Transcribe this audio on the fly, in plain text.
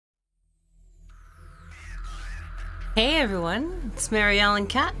Hey everyone, it's Mary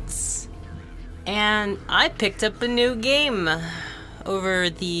Katz, and I picked up a new game over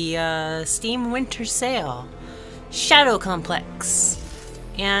the Steam Winter Sale, Shadow Complex,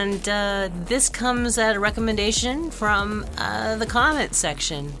 and this comes at a recommendation from the comment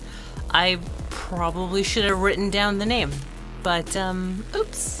section. I probably should have written down the name, but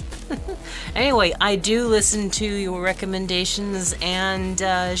oops. Anyway, I do listen to your recommendations, and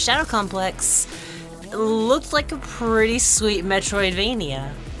Shadow Complex looked like a pretty sweet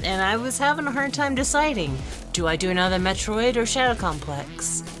Metroidvania, and I was having a hard time deciding, do I do another Metroid or Shadow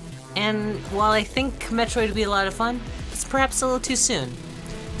Complex? And while I think Metroid would be a lot of fun, it's perhaps a little too soon.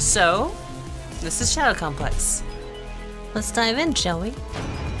 So, this is Shadow Complex. Let's dive in, shall we?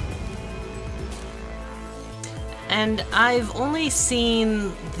 And I've only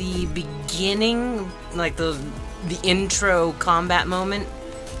seen the beginning, like the intro combat moment,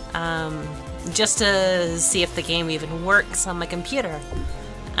 just to see if the game even works on my computer.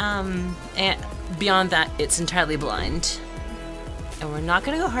 And beyond that, it's entirely blind. And we're not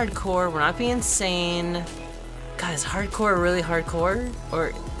gonna go hardcore, we're not being insane. God, is hardcore really hardcore?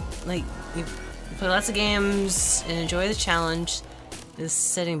 Or, like, you play lots of games and enjoy the challenge. This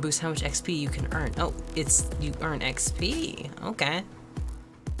setting boosts how much XP you can earn. Oh, you earn XP. Okay.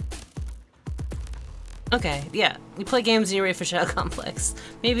 Okay, yeah. You play games and you're ready for Shadow Complex.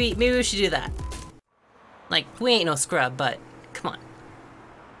 Maybe we should do that. Like, we ain't no scrub, but come on.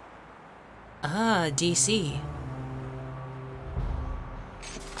 Ah, DC.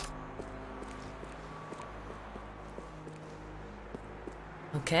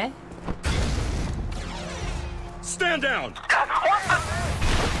 Okay. Stand down!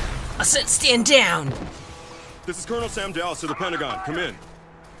 I said stand down! This is Colonel Sam Dallas of the Pentagon. Come in.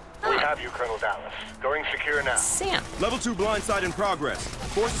 We have you, Colonel Dallas. Going secure now. Sam. Level 2 blindside in progress.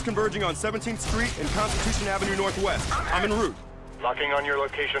 Forces converging on 17th Street and Constitution Avenue Northwest. I'm en route. Locking on your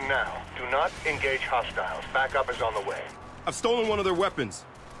location now. Do not engage hostiles. Backup is on the way. I've stolen one of their weapons.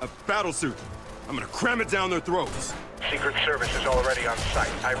 A battle suit. I'm gonna cram it down their throats. Secret Service is already on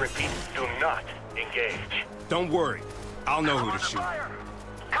site. I repeat, do not engage. Don't worry. I'll know who to shoot.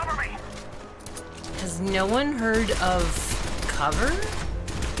 Cover me! Has no one heard of Cover?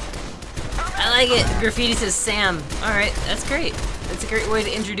 I like it. Graffiti says Sam. Alright, that's great. That's a great way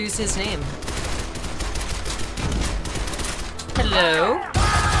to introduce his name. Hello?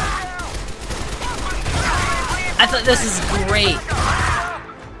 I thought this was great.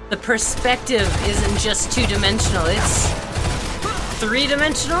 The perspective isn't just two-dimensional, it's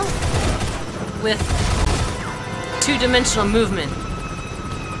three-dimensional with two-dimensional movement.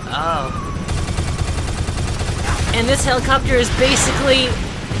 Oh. And this helicopter is basically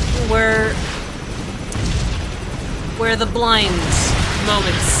where the blind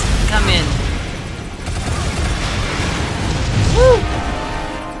moments come in. Woo!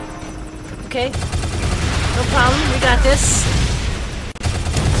 Okay. No problem, we got this.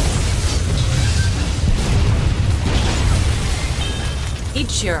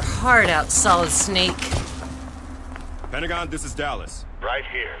 Eat your heart out, Solid Snake. Pentagon, this is Dallas. Right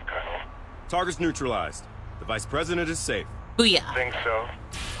here, Colonel. Target's neutralized. The Vice President is safe. Booyah. Think so?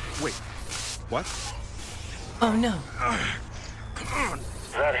 Wait. What? Oh no. Come on.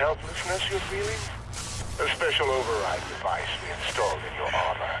 That helplessness you're feeling? A special override device we installed in your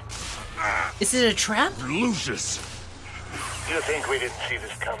armor. Is it a trap? Lucius. You think we didn't see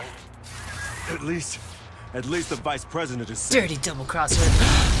this coming? At least the Vice President is safe. Dirty double crosser.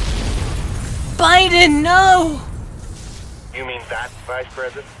 Biden, no! You mean that Vice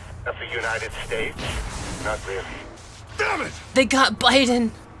President of the United States? Not really. Damn it! They got Biden.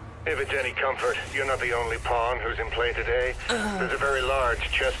 If it's any comfort, you're not the only pawn who's in play today. There's a very large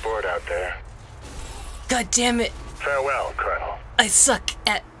chessboard out there. God damn it. Farewell, Colonel. I suck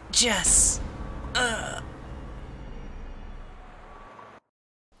at chess.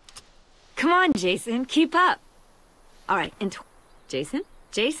 Come on, Jason, keep up. All right, Jason?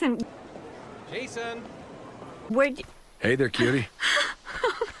 Jason, where'd you... Hey there, cutie.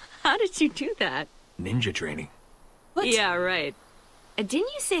 How did you do that? Ninja training. What? Yeah, right. Didn't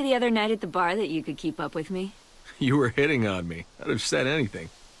you say the other night at the bar that you could keep up with me? You were hitting on me. I'd have said anything.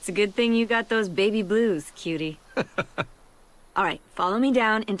 It's a good thing you got those baby blues, cutie. All right, follow me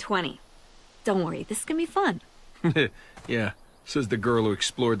down in 20. Don't worry, this is gonna be fun. Yeah, says the girl who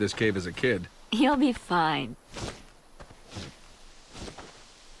explored this cave as a kid. You'll be fine.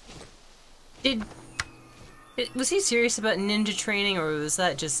 Was he serious about ninja training, or was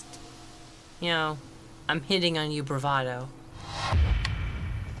that just, you know, I'm hitting on you bravado?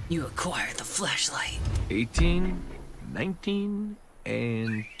 You acquired the flashlight. 18, 19,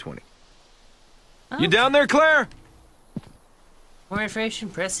 and 20. Oh. You down there, Claire? More information,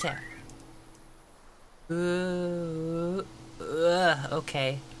 press tab.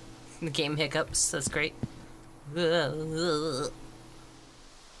 Okay. The game hiccups, that's great. Do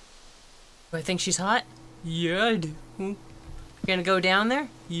I think she's hot? Yeah, I do. You gonna go down there?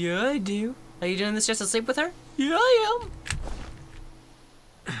 Yeah, I do. Are you doing this just to sleep with her? Yeah, I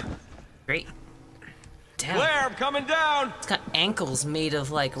am. Great. Damn. Claire, I'm coming down! It's got ankles made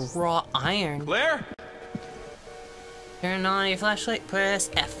of, like, raw iron. Claire? Turn on your flashlight, press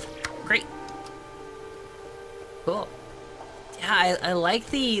F. Great. Cool. Yeah, I like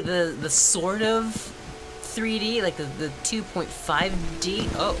the sort of 3D, like the 2.5D.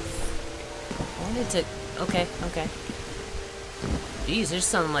 Oh. I wanted to... Okay. Jeez, there's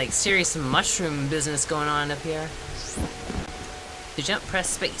some, like, serious mushroom business going on up here. To jump, press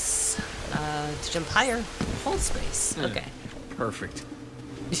space. To jump higher, hold space. Okay. Perfect.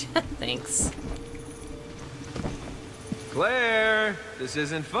 Thanks. Claire, this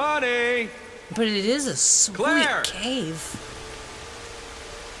isn't funny. But it is a sweet Claire! cave.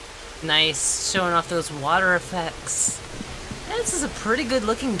 Nice, showing off those water effects. Yeah, this is a pretty good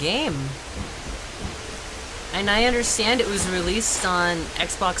looking game. And I understand it was released on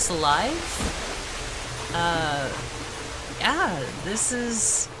Xbox Live. Yeah, this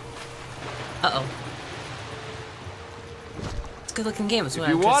is... Uh-oh. It's a good looking game, is what If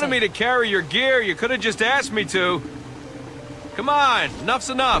you I'm trying wanted to me say. to carry your gear, you could have just asked me to. Come on, enough's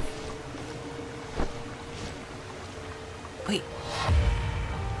enough. Wait.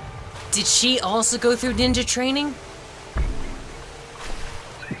 Did she also go through ninja training?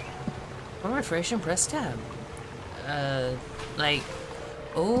 More information, press tab. Like...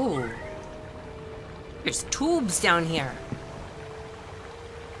 Oh. There's tubes down here.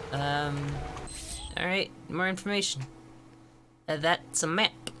 Alright, more information. That's a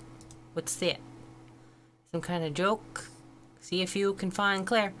map. What's that? Some kind of joke? See if you can find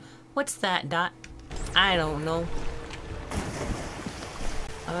Claire. What's that, Dot? I don't know.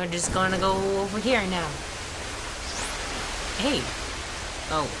 We're just gonna go over here now. Hey.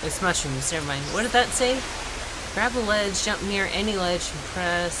 Oh, it's mushrooms. Never mind. What did that say? Grab a ledge, jump near any ledge, and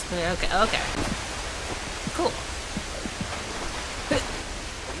press... Okay. Cool.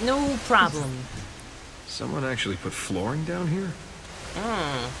 No problem. Someone actually put flooring down here?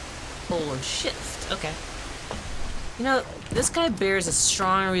 Hold and shift. Okay. You know, this guy bears a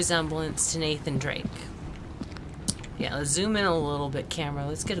strong resemblance to Nathan Drake. Yeah, let's zoom in a little bit, camera.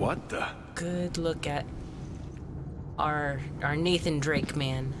 Let's get What the? good look at our Nathan Drake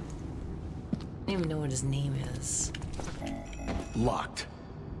man. I don't even know what his name is. Locked.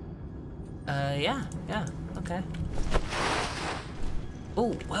 Yeah, okay.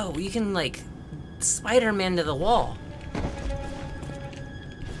 Oh, whoa, you can, like, Spider-Man to the wall.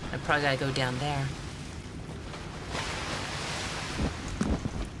 I probably gotta go down there.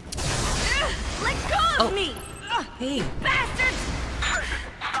 Let go of me! Hey, Bastards!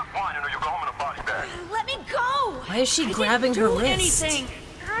 Stop whining or you'll go home in a body bag. Let me go! why is she grabbing her wrist? Anything.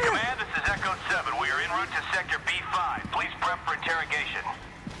 Command, this is Echo 7. We are en route to Sector B5. Please prep for interrogation.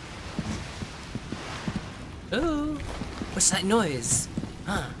 Ooh, what's that noise?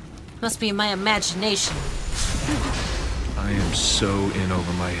 Huh, must be my imagination. I am so in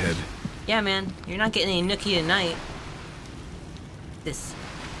over my head. Yeah, man, you're not getting any nookie tonight. This.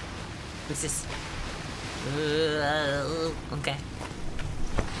 What's this? Okay.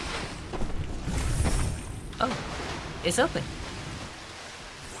 Oh, it's open.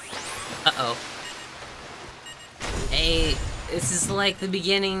 Uh-oh. Hey, this is like the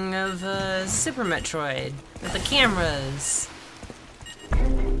beginning of Super Metroid with the cameras.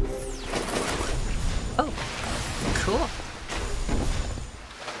 Oh, cool.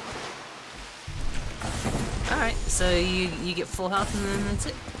 Alright, so you get full health and then that's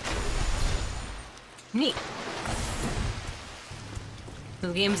it. Neat.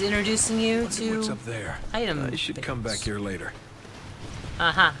 The game's introducing you to What's up there? item I should come back things. here later.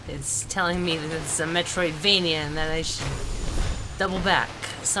 It's telling me that it's a Metroidvania and that I should double back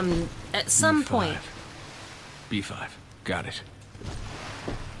at some B5. point. B5. Got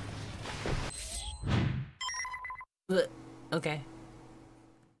it. Okay.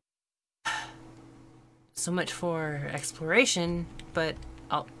 So much for exploration, but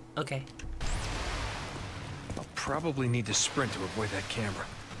okay. I'll probably need to sprint to avoid that camera.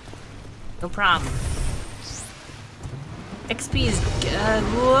 No problem. XP is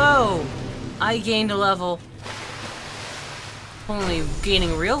whoa! I gained a level. Only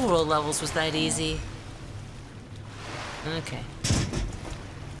gaining real world levels was that easy. Okay.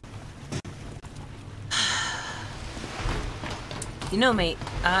 You know, mate,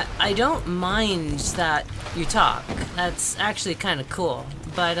 I don't mind that you talk. That's actually kind of cool.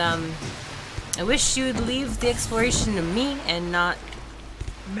 But, I wish you'd leave the exploration to me and not...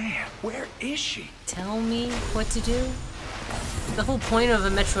 Man, where is she? Tell me what to do? The whole point of a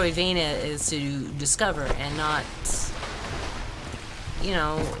Metroidvania is to discover and not... You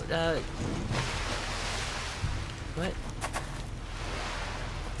know, What?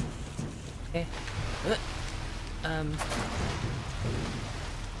 Okay.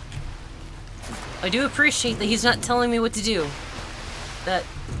 I do appreciate that he's not telling me what to do. That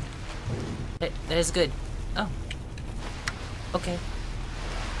is good. Oh. Okay.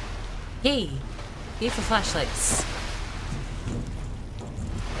 Yay! Yay for flashlights.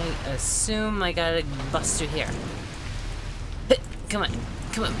 I assume I gotta bust through here. Come on.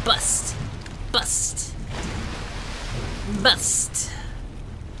 Come on, bust. Bust. Bust.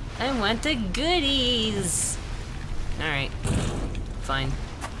 I want the goodies. Alright. Fine.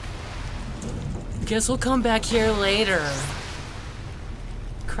 Guess we'll come back here later.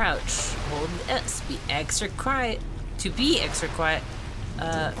 Crouch. Hold S. Be extra quiet. To be extra quiet,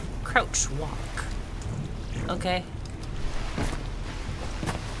 crouch walk. Okay.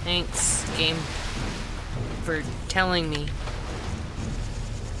 Thanks, game, for telling me.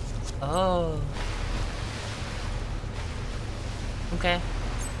 Oh. Okay.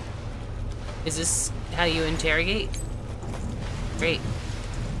 Is this how you interrogate? Great.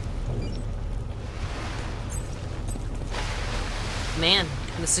 Man,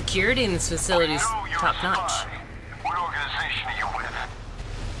 the security in this facility is top-notch. What organization are you with?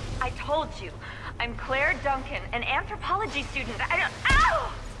 I told you. I'm Claire Duncan, an anthropology student. I don't...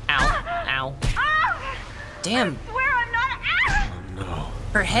 Ow! Ow. Ow. Ow! Damn. I swear I'm not... Ow! No.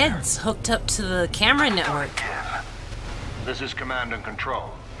 Her head's hooked up to the camera network. This is Command and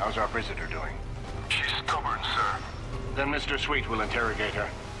Control. How's our visitor doing? She's stubborn, sir. Then Mr. Sweet will interrogate her.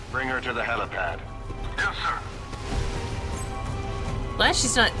 Bring her to the helipad. Yes, sir. Glad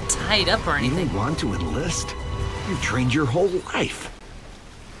she's not tied up or You anything. don't want to enlist? You've trained your whole life.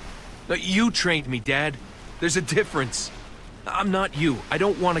 No, you trained me, Dad. There's a difference. I'm not you. I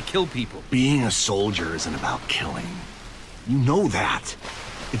don't want to kill people. Being a soldier isn't about killing. You know that.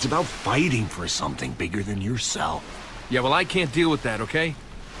 It's about fighting for something bigger than yourself. Yeah, well, I can't deal with that, okay?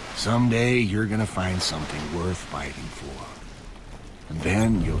 Someday you're gonna find something worth fighting for. And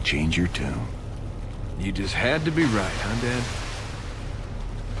then you'll change your tune. You just had to be right, huh, Dad?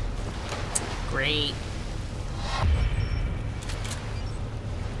 Great.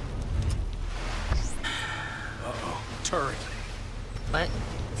 Uh-oh. Turret. What?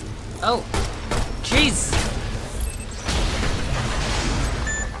 Oh. Jeez.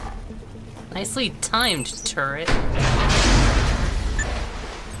 Nicely timed, turret.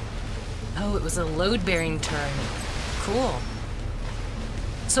 Oh, it was a load-bearing turret. Cool.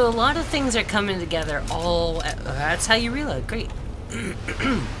 So a lot of things are coming together all at, that's how you reload. Great.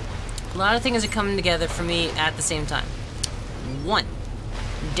 A lot of things are coming together for me at the same time. 1.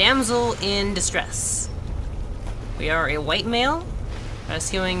 Damsel in distress. We are a white male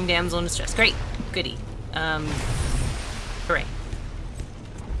rescuing damsel in distress. Great. Goody. Hooray.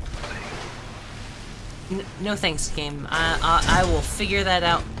 No thanks, game. I will figure that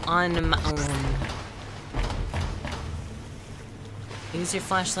out on my own. Use your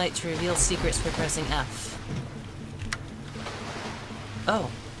flashlight to reveal secrets by pressing F.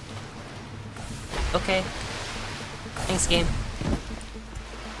 Oh. Okay. Thanks, game.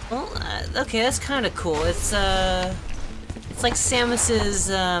 Well, okay, that's kind of cool. It's like Samus's,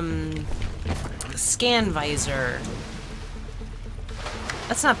 scan visor.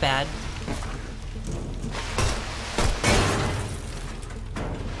 That's not bad.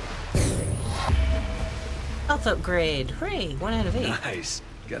 Health upgrade. Hooray, 1 out of 8. Nice.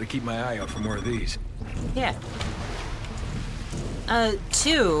 Gotta keep my eye out for more of these. Yeah.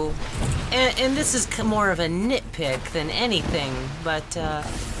 2, and this is more of a nitpick than anything, but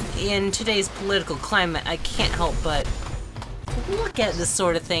in today's political climate, I can't help but look at this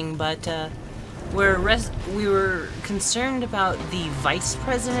sort of thing, but we were concerned about the vice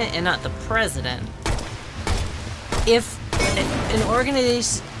president and not the president. If an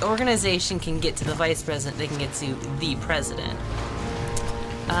organization can get to the vice president, they can get to the president.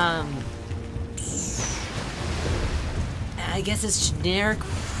 I guess it's generic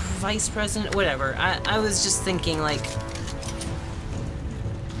vice president, whatever. I was just thinking, like,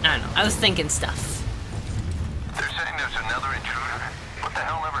 I don't know, I was thinking stuff. They're saying there's another intruder? What the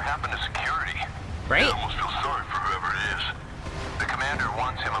hell ever happened to security? Right? I almost feel sorry for whoever it is. The commander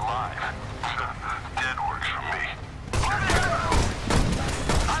wants him alive. Dead works for me.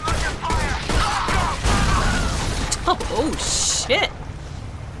 I'm under fire! Oh shit!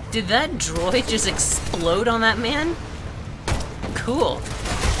 Did that droid just explode on that man? Cool.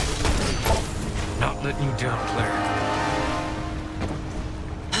 Not letting you down, Claire.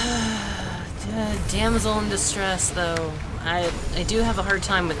 Damsel in distress, though. I do have a hard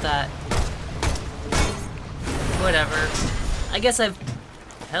time with that. Whatever. I guess I've...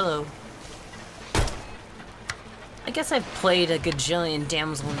 Hello. I guess I've played a gajillion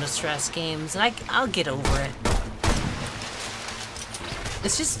damsel in distress games, and I'll get over it.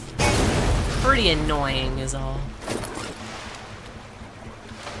 It's just pretty annoying is all.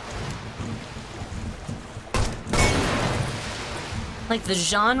 Like, the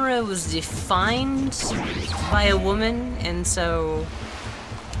genre was defined by a woman, and so...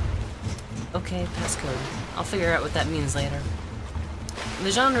 Okay, passcode. I'll figure out what that means later.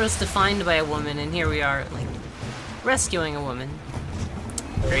 The genre was defined by a woman, and here we are, like, rescuing a woman.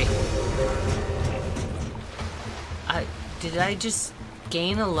 Great. Did I just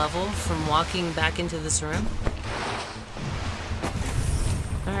gain a level from walking back into this room?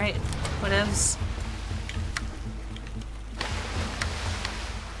 Alright, whatevs.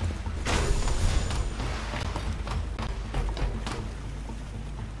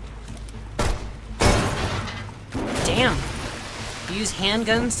 Damn! You use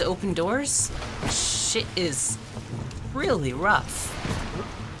handguns to open doors? Shit is really rough.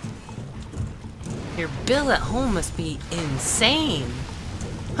 Your bill at home must be insane.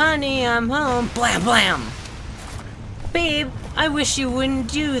 Honey, I'm home. Blam blam! Babe, I wish you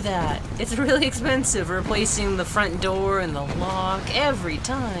wouldn't do that. It's really expensive replacing the front door and the lock every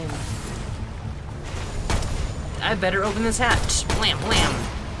time. I better open this hatch. Blam blam!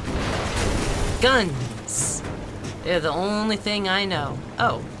 Guns! They're the only thing I know.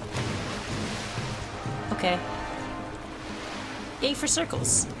 Oh. Okay. Yay for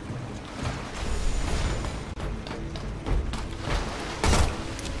circles.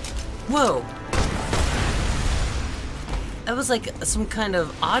 Whoa. That was like some kind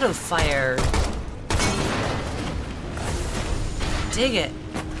of auto fire. Dig it.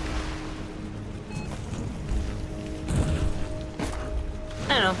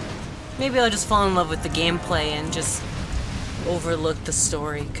 I don't know. Maybe I'll just fall in love with the gameplay and just overlook the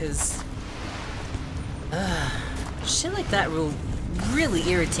story, because shit like that will really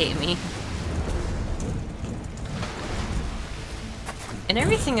irritate me. And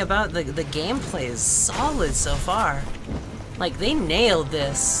everything about the gameplay is solid so far. Like, they nailed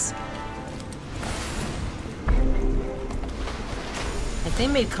this. Like, they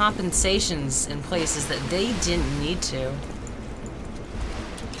made compensations in places that they didn't need to.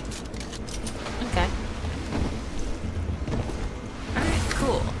 Okay. Alright,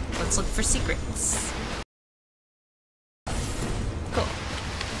 cool. Let's look for secrets. Cool.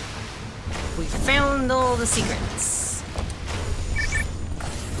 We found all the secrets.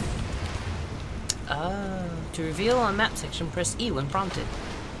 To reveal on map section, press E when prompted.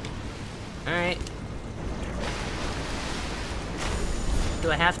 Alright. Do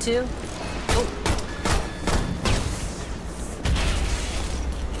I have to? Oh.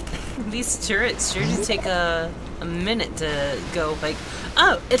 These turrets sure do take a minute to go, like,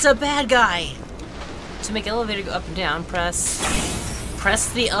 oh, it's a bad guy! To make elevator go up and down, press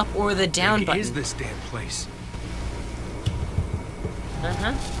the up or the down button. What is this damn place?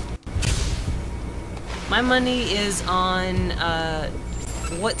 Uh-huh. My money is on,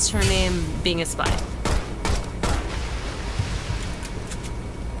 what's her name being a spy.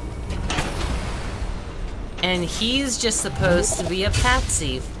 And he's just supposed to be a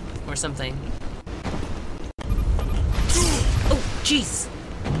patsy or something. Oh, jeez.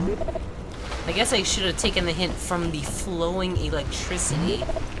 I guess I should have taken the hint from the flowing electricity.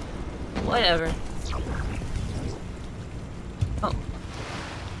 Whatever. Oh.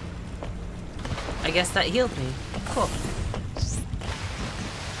 I guess that healed me. Cool.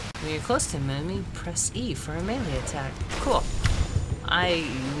 When you're close to an enemy, press E for a melee attack. Cool. I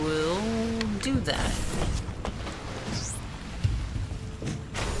will do that.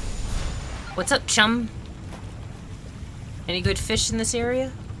 What's up, chum? Any good fish in this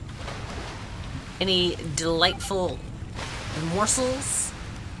area? Any delightful morsels?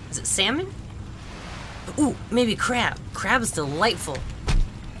 Is it salmon? Ooh, maybe crab. Crab is delightful.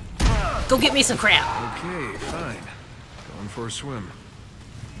 Go get me some crab. Okay, fine. Going for a swim.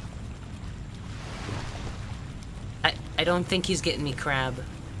 I don't think he's getting me crab.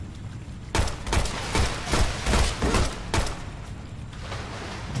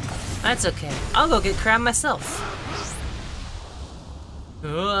 That's okay. I'll go get crab myself.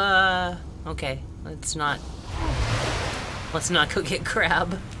 Okay. Let's not go get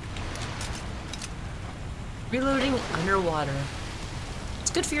crab. Reloading underwater.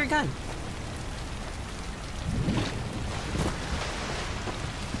 It's good for your gun.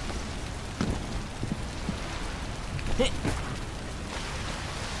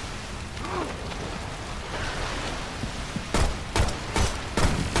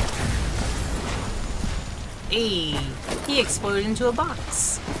 Hey, he exploded into a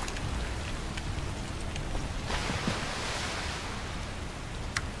box.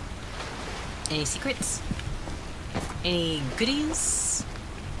 Any secrets? Any goodies?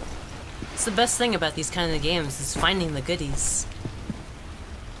 It's the best thing about these kind of games is finding the goodies.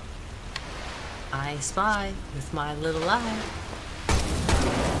 I spy with my little eye.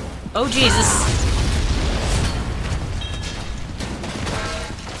 Oh Jesus!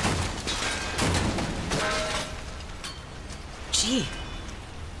 Gee,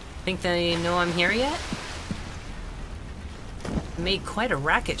 think they know I'm here yet? Made quite a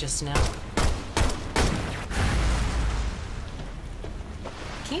racket just now.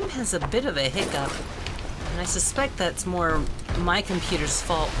 Game has a bit of a hiccup, and I suspect that's more my computer's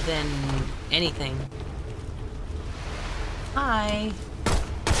fault than anything. Hi.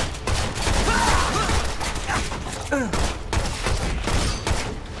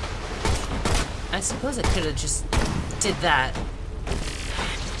 I suppose I could have just did that.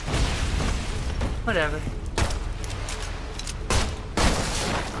 Whatever.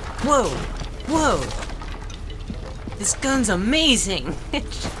 Whoa! Whoa! This gun's amazing! It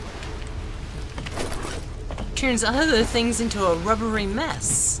turns other things into a rubbery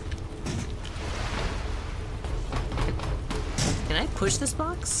mess. Can I push this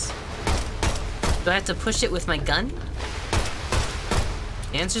box? Do I have to push it with my gun?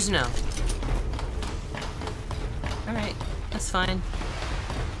 The answer's no. Alright, that's fine.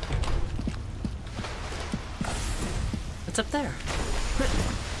 What's up there?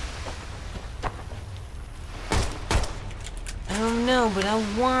 I don't know, but I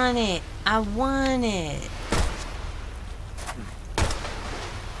want it. I want it.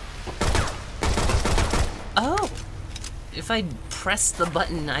 Oh! If I press the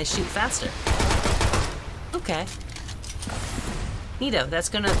button, I shoot faster. Okay. Neato, that's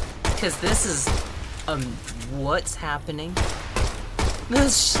gonna... Because this is... what's happening?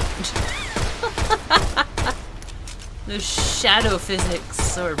 Those shadow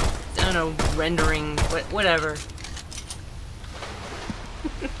physics, or, I don't know, rendering, whatever.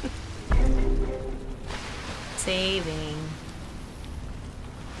 Saving.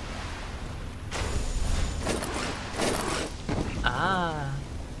 Ah.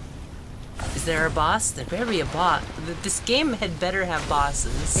 Is there a boss? There better be a boss. This game had better have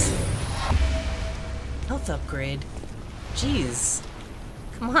bosses. Health upgrade. Jeez.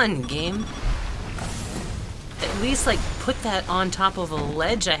 Come on, game. At least, like, put that on top of a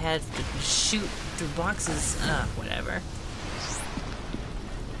ledge I had to shoot through boxes. Whatever.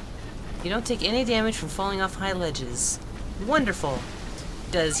 You don't take any damage from falling off high ledges. Wonderful.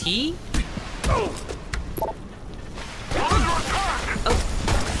 Does he? Oh.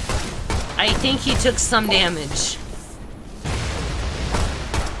 I think he took some damage.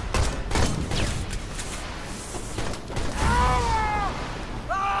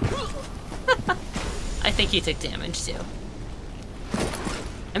 I think he took damage too.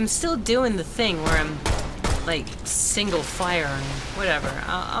 I'm still doing the thing where I'm like single fire and whatever.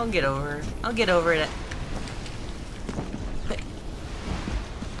 I'll get over it. I'll get over it.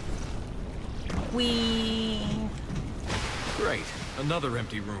 Whee! Great. Another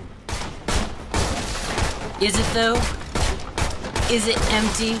empty room. Is it though? Is it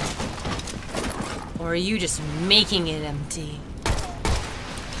empty? Or are you just making it empty?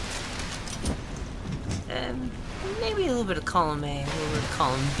 Maybe a little bit of column A, a little bit of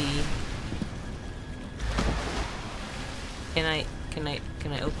column B. Can I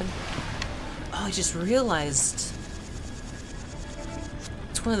open? Oh, I just realized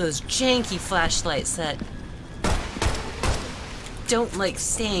it's one of those janky flashlights that don't like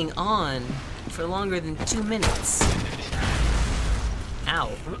staying on for longer than 2 minutes. Ow.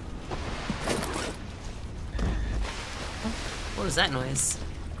 What was that noise?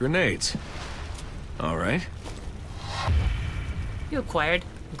 Grenades. All right. You acquired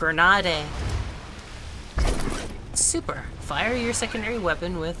Grenade. Super. Fire your secondary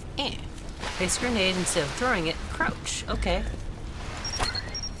weapon with place grenade instead of throwing it. Crouch. Okay.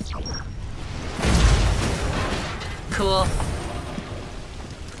 Cool.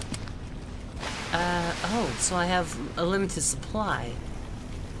 Oh, so I have a limited supply.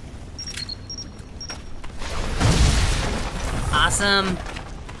 Awesome.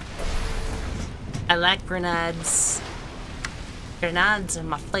 I like grenades. Grenades are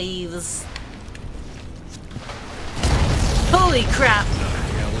my faves. Holy crap!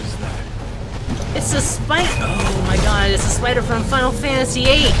 It's a spider. Oh my god, it's a spider from Final Fantasy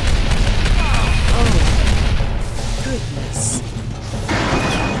VIII. Oh, goodness.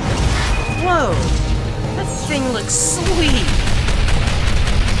 Whoa, that thing looks sweet.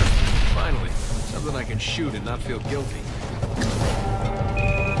 Finally, something I can shoot and not feel guilty.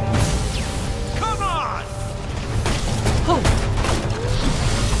 Come on! Oh.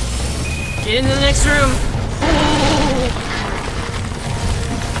 Get into the next room. Oh.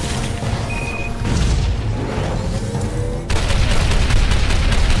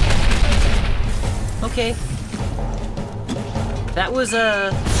 Okay. That was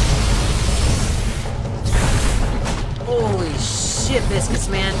a... Holy shit, biscuits,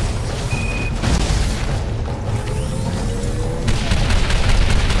 man.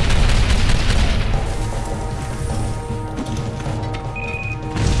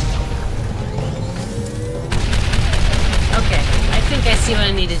 Okay, I think I see what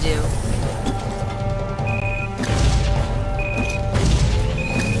I need to do.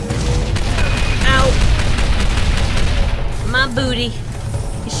 My booty.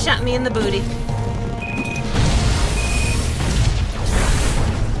 He shot me in the booty.